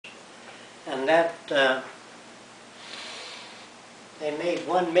And that, they made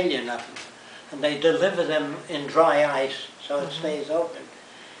 1 million of them. And they deliver them in dry ice so it stays open.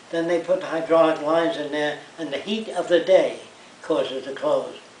 Then they put hydraulic lines in there, and the heat of the day causes it to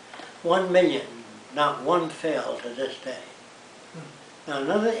close. 1 million, not one failed to this day. Now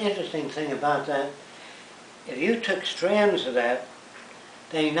another interesting thing about that, if you took strands of that,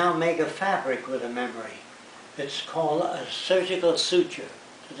 they now make a fabric with a memory. It's called a surgical suture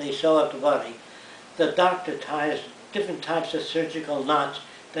that they sew up the body. The doctor ties different types of surgical knots,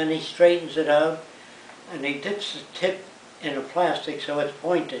 then he straightens it out, and he dips the tip in a plastic so it's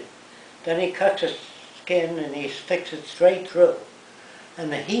pointed. Then he cuts the skin and he sticks it straight through.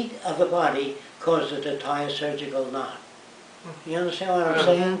 And the heat of the body causes it to tie a surgical knot. You understand what I'm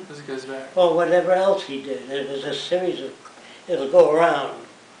saying? As it goes back. Or whatever else he did. It was a series of, it'll go around.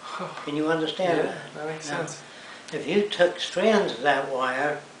 Can you understand Yeah, that? that makes Now, sense. if you took strands of that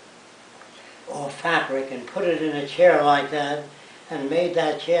wire or fabric and put it in a chair like that and made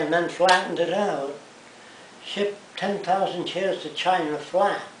that chair and then flattened it out, shipped 10,000 chairs to China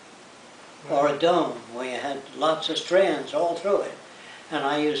flat, or a dome where you had lots of strands all through it. And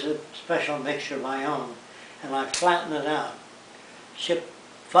I use a special mixture of my own, and I flatten it out. Ship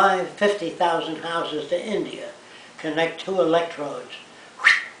 50,000 houses to India, connect 2 electrodes.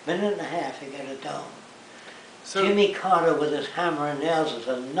 Minute and a half, you get a dome. So, Jimmy Carter with his hammer and nails is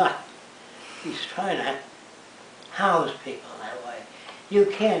a nut. He's trying to house people that way. You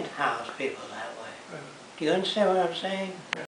can't house people that way. Do you understand what I'm saying?